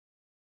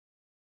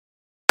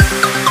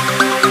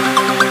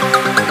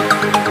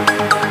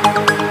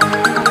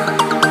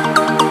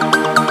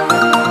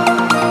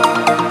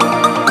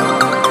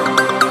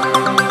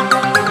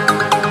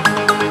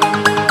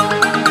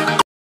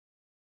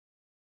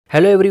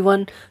Hello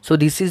everyone. So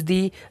this is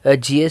the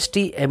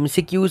GST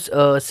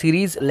MCQs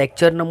series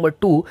lecture number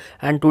 2,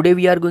 and today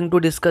we are going to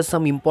discuss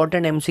some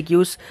important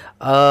MCQs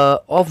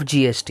of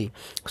GST.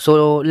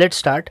 So let's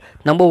start.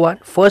 Number 1,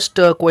 first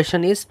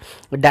question is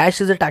dash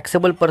is a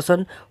taxable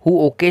person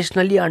who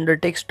occasionally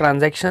undertakes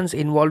transactions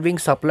involving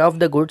supply of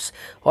the goods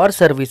or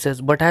services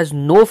but has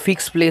no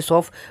fixed place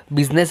of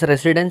business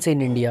residence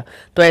in India.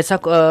 तो ऐसा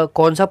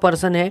कौन सा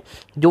person है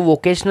जो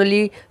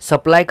vocationally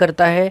supply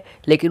करता है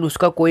लेकिन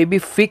उसका कोई भी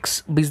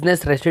फिक्स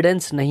बिजनेस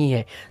रेसिडेंस नहीं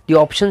है. The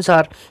options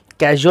are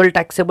casual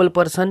taxable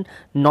person,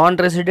 non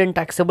resident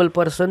taxable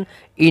person,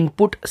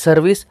 input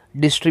service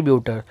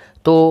distributor.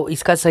 तो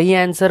इसका सही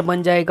आंसर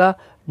बन जाएगा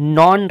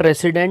non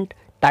resident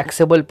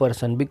taxable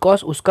person,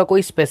 because उसका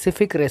कोई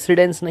स्पेसिफिक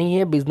रेसिडेंस नहीं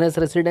है, बिजनेस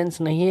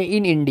रेसिडेंस नहीं है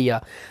इन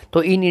इंडिया.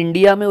 तो इन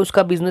इंडिया में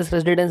उसका बिजनेस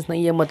रेसिडेंस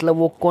नहीं है, मतलब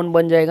वो कौन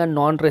बन जाएगा?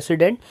 Non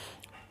resident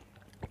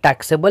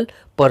taxable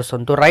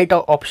person. तो right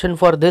option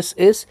for this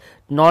is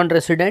non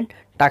resident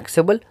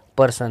taxable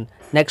person.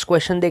 Next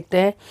question देखते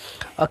हैं.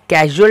 अ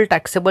कैजुअल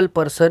टैक्सेबल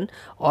पर्सन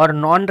और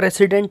non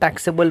resident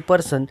taxable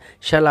person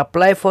shall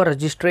apply for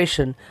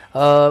registration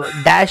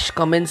dash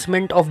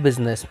commencement of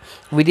business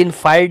with in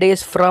 5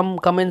 days from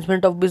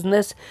commencement of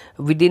business,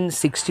 with in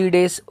 60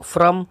 days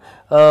from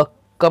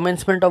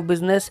commencement of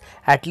business,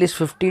 at least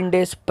 15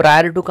 days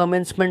prior to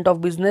commencement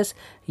of business,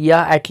 या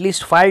at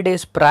least 5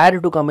 days prior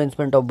to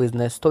commencement of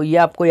business. तो ये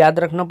आपको याद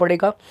रखना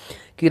पड़ेगा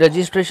कि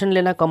registration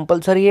लेना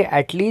compulsory है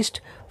at least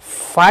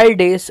 5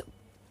 days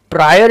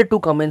prior to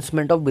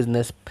commencement of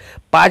business.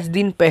 5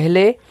 दिन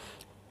पहले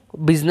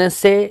बिजनेस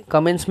से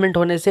कमेंसमेंट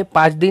होने से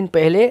 5 दिन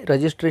पहले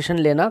रजिस्ट्रेशन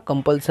लेना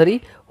कंपलसरी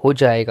हो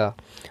जाएगा.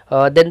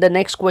 Then the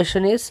next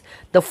question is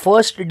the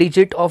first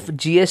digit of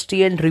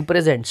GST and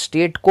represent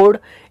state code,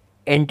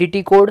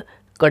 entity code,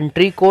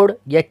 country code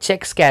या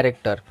चेक्स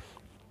कैरेक्टर.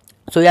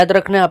 सो याद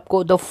रखना है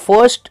आपको the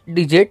first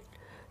digit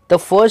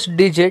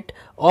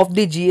of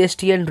the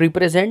GST and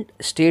represent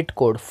state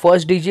code.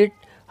 First digit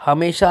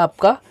हमेशा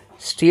आपका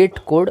state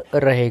code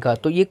रहेगा.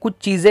 तो ये कुछ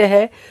चीज़ें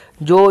हैं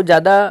जो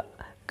ज़्यादा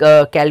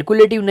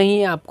कैलकुलेटिव नहीं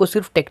है, आपको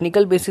सिर्फ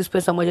टेक्निकल बेसिस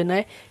पे समझना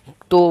है,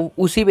 तो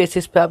उसी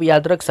बेसिस पे आप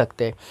याद रख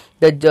सकते हैं.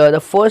 The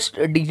first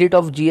digit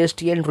of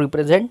GST and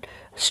represent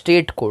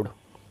state code.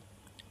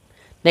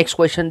 Next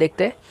question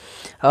देखते हैं.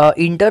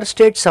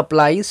 Interstate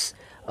supplies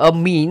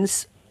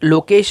means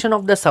location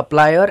of the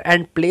supplier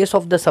and place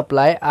of the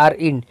supply are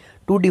in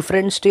 2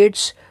 different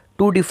states,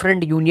 2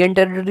 different union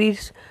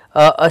territories,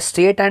 a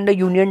state and a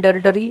union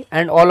territory,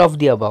 and all of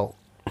the above.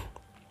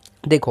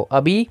 देखो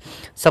अभी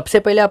सबसे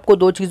पहले आपको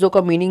 2 चीज़ों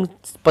का meaning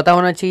पता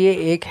होना चाहिए.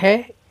 एक है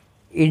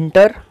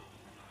इंटर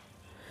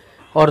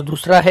और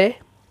दूसरा है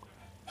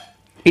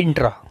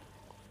इंट्रा.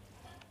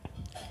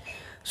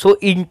 सो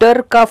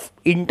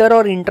इंटर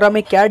और इंट्रा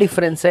में क्या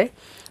डिफरेंस है?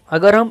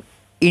 अगर हम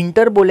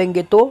इंटर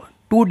बोलेंगे तो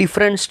 2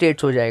 different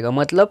स्टेट्स हो जाएगा,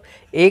 मतलब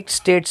एक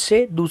स्टेट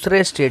से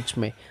दूसरे स्टेट्स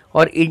में,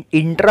 और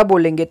इंट्रा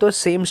बोलेंगे तो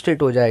सेम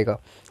स्टेट हो जाएगा.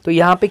 तो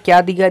यहाँ पे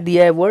क्या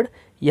दिया है वर्ड?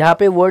 यहाँ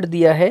पे वर्ड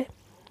दिया है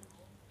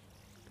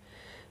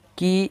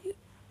कि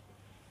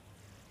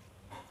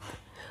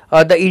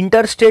the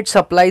interstate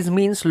supplies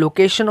means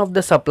location of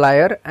the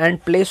supplier and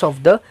place of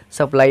the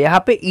supply.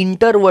 यहाँ पे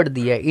इंटर वर्ड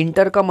दिया है.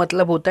 इंटर का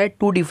मतलब होता है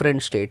 2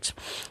 different स्टेट्स.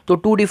 तो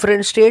 2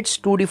 different states,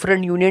 2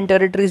 different union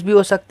territories भी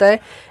हो सकता है,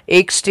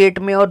 एक स्टेट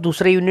में और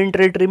दूसरे यूनियन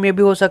टेरिटरी में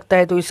भी हो सकता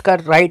है. तो इसका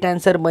राइट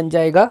आंसर बन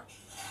जाएगा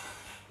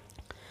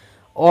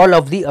ऑल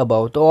ऑफ द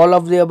अबव. तो ऑल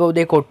ऑफ द अबव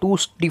देखो 2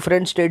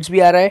 different स्टेट्स भी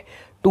आ रहा है,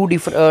 2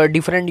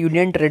 different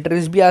यूनियन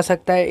टेरिटरीज भी आ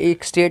सकता है,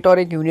 एक स्टेट और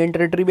एक यूनियन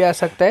टेरिटरी भी आ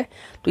सकता है.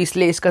 तो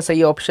इसलिए इसका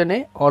सही ऑप्शन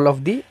है all of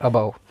the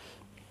above.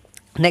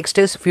 Next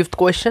is 5th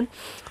question.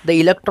 The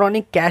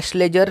electronic cash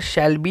ledger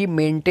shall be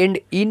maintained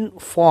in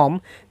form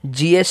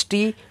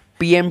GST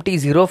PMT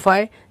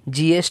 05,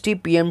 GST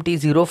PMT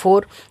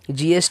 04,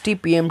 GST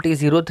PMT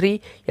 03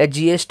 या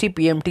GST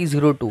PMT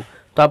 02.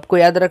 तो आपको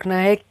याद रखना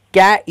है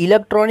क्या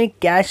इलेक्ट्रॉनिक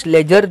कैश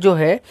लेजर जो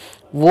है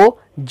वो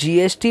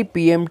GST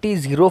PMT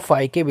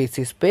 05 के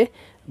बेसिस पे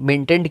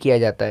मेंटेन किया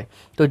जाता है.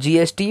 तो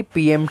GST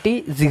PMT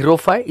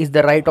 05 is the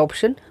right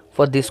option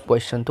for this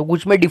question. तो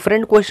कुछ मैं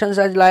डिफरेंट क्वेश्चंस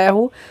आज लाया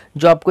हूँ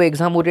जो आपको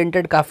एग्जाम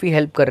ओरिएंटेड काफ़ी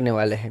हेल्प करने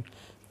वाले हैं.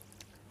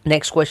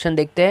 नेक्स्ट क्वेश्चन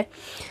देखते हैं.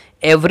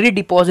 Every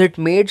deposit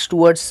maids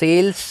towards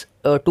sales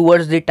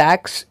towards the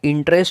tax,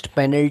 interest,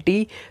 penalty,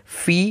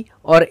 fee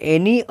और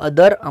any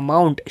other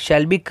amount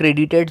shall be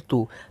credited to.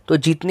 तो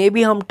जितने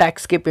भी हम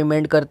टैक्स के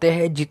पेमेंट करते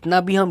हैं,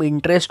 जितना भी हम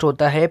इंटरेस्ट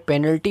होता है,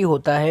 पेनल्टी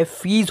होता है,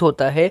 फीस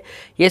होता है,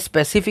 ये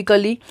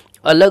स्पेसिफिकली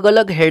अलग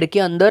अलग हेड के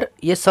अंदर,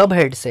 ये सब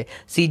हेड्स है,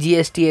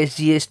 CGST,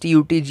 SGST,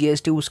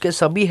 UTGST, उसके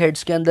सभी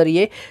हेड्स के अंदर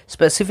ये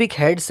स्पेसिफिक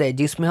हेड्स है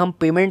जिसमें हम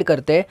पेमेंट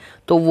करते हैं.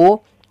 तो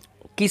वो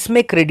किस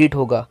में क्रेडिट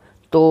होगा?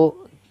 तो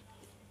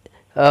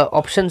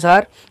options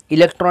are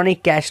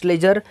electronic cash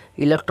ledger,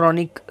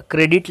 electronic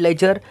credit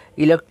ledger,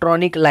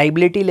 electronic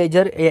liability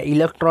laser या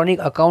इलेक्ट्रॉनिक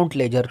अकाउंट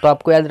लेजर. तो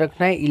आपको याद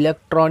रखना है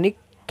इलेक्ट्रॉनिक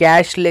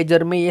कैश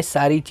लेजर में ये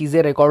सारी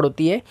चीज़ें रिकॉर्ड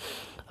होती है.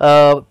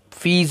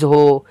 फीस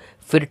हो,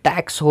 फिर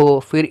टैक्स हो,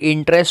 फिर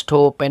इंटरेस्ट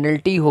हो,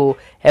 पेनल्टी हो,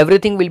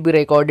 everything will be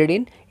recorded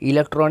in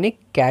electronic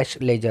cash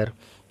ledger.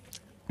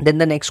 Then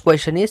the next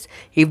question is,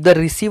 if the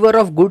receiver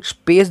of goods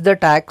pays the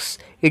tax,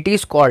 it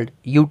is called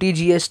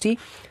UTGST,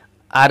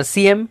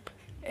 RCM,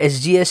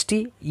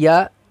 SGST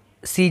या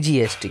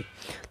CGST.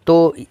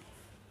 तो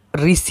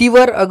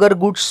receiver अगर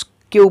goods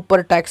के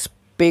ऊपर tax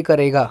पे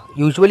करेगा,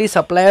 usually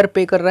supplier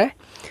पे कर रहा है,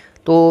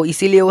 तो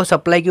इसीलिए वो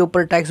सप्लाई के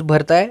ऊपर टैक्स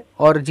भरता है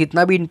और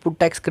जितना भी इनपुट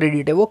टैक्स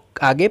क्रेडिट है वो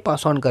आगे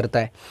पास ऑन करता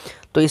है.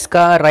 तो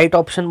इसका राइट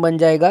ऑप्शन बन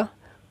जाएगा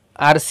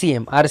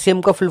RCM.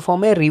 RCM का फुल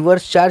फॉर्म है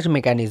रिवर्स चार्ज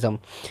मैकेनिज्म.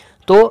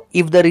 तो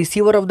if the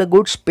receiver of the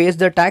goods page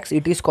the tax,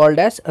 it is called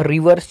as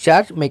reverse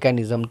charge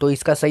mechanism. तो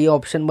इसका सही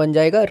ऑप्शन बन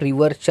जाएगा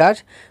रिवर्स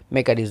चार्ज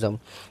मैकेनिज्म.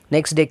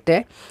 नेक्स्ट देखते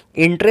हैं,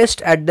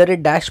 interest at the rate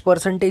dash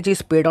percentage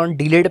is paid on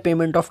delayed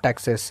payment of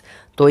taxes.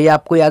 तो ये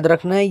आपको याद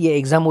रखना है, ये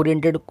एग्जाम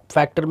ओरिएंटेड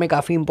फैक्टर में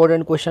काफ़ी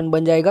इंपॉर्टेंट क्वेश्चन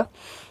बन जाएगा.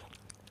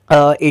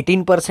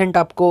 18%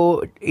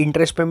 आपको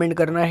इंटरेस्ट पेमेंट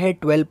करना है,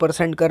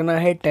 12% करना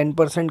है,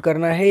 10%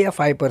 करना है या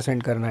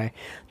 5% करना है.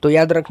 तो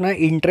याद रखना,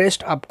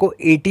 इंटरेस्ट आपको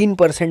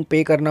 18%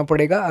 पे करना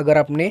पड़ेगा अगर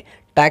आपने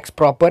टैक्स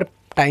प्रॉपर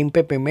टाइम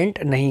पे पेमेंट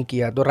नहीं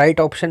किया. तो right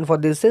option for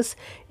this is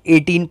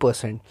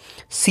 18%.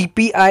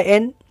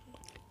 CPIN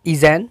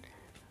is an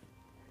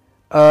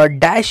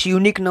dash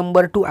unique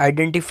number two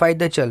identify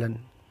the चलन.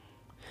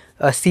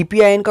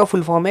 CPIN का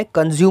फुल फॉर्म है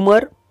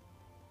consumer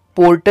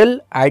portal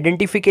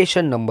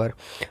identification number.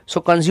 So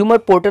consumer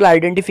portal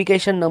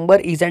identification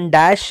number is an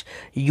dash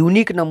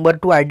unique number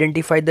two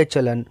identify the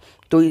चलन.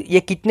 तो ये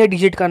कितने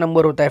digit का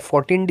number होता है?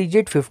 14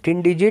 डिजिट,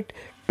 15 डिजिट,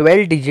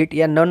 12 डिजिट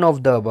या नन ऑफ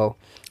द अबव.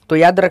 तो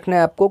याद रखना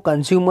है आपको,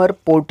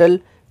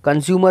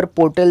 कंज्यूमर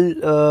पोर्टल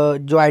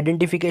जो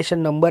आइडेंटिफिकेशन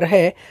नंबर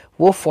है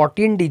वो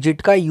 14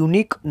 डिजिट का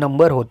यूनिक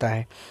नंबर होता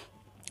है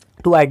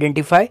टू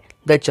आइडेंटिफाई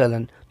द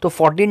चलन. तो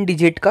 14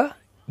 डिजिट का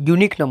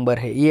यूनिक नंबर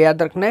है, ये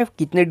याद रखना है.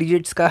 कितने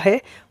डिजिट्स का है?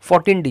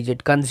 14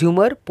 digit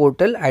consumer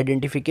portal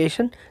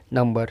identification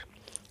number.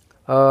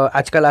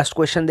 आज का लास्ट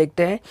क्वेश्चन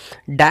देखते हैं.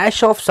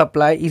 Dash of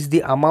supply is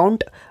the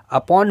amount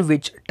upon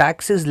which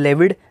tax is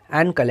levied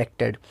and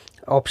collected.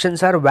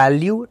 Options are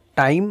value,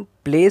 time,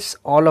 place,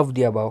 all of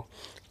the above.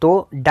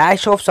 तो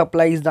dash of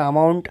supply is the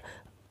amount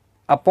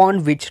upon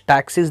which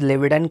tax is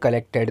levied and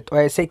collected. तो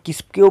ऐसे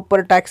किसके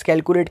ऊपर tax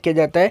calculate किया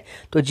जाता है?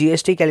 तो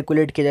GST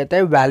calculate किया जाता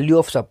है वैल्यू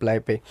ऑफ सप्लाई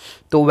पे.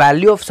 तो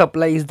value of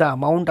supply is the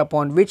amount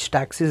upon which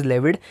tax is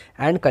levied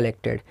and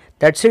collected.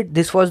 That's it,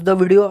 this was the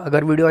video.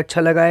 अगर वीडियो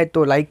अच्छा लगा है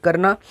तो लाइक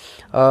करना,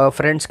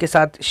 फ्रेंड्स के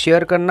साथ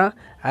शेयर करना,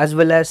 एज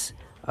वेल एज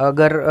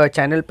अगर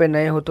चैनल पे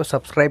नए हो तो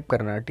सब्सक्राइब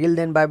करना. Till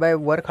then bye bye,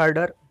 work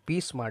harder,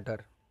 be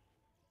smarter.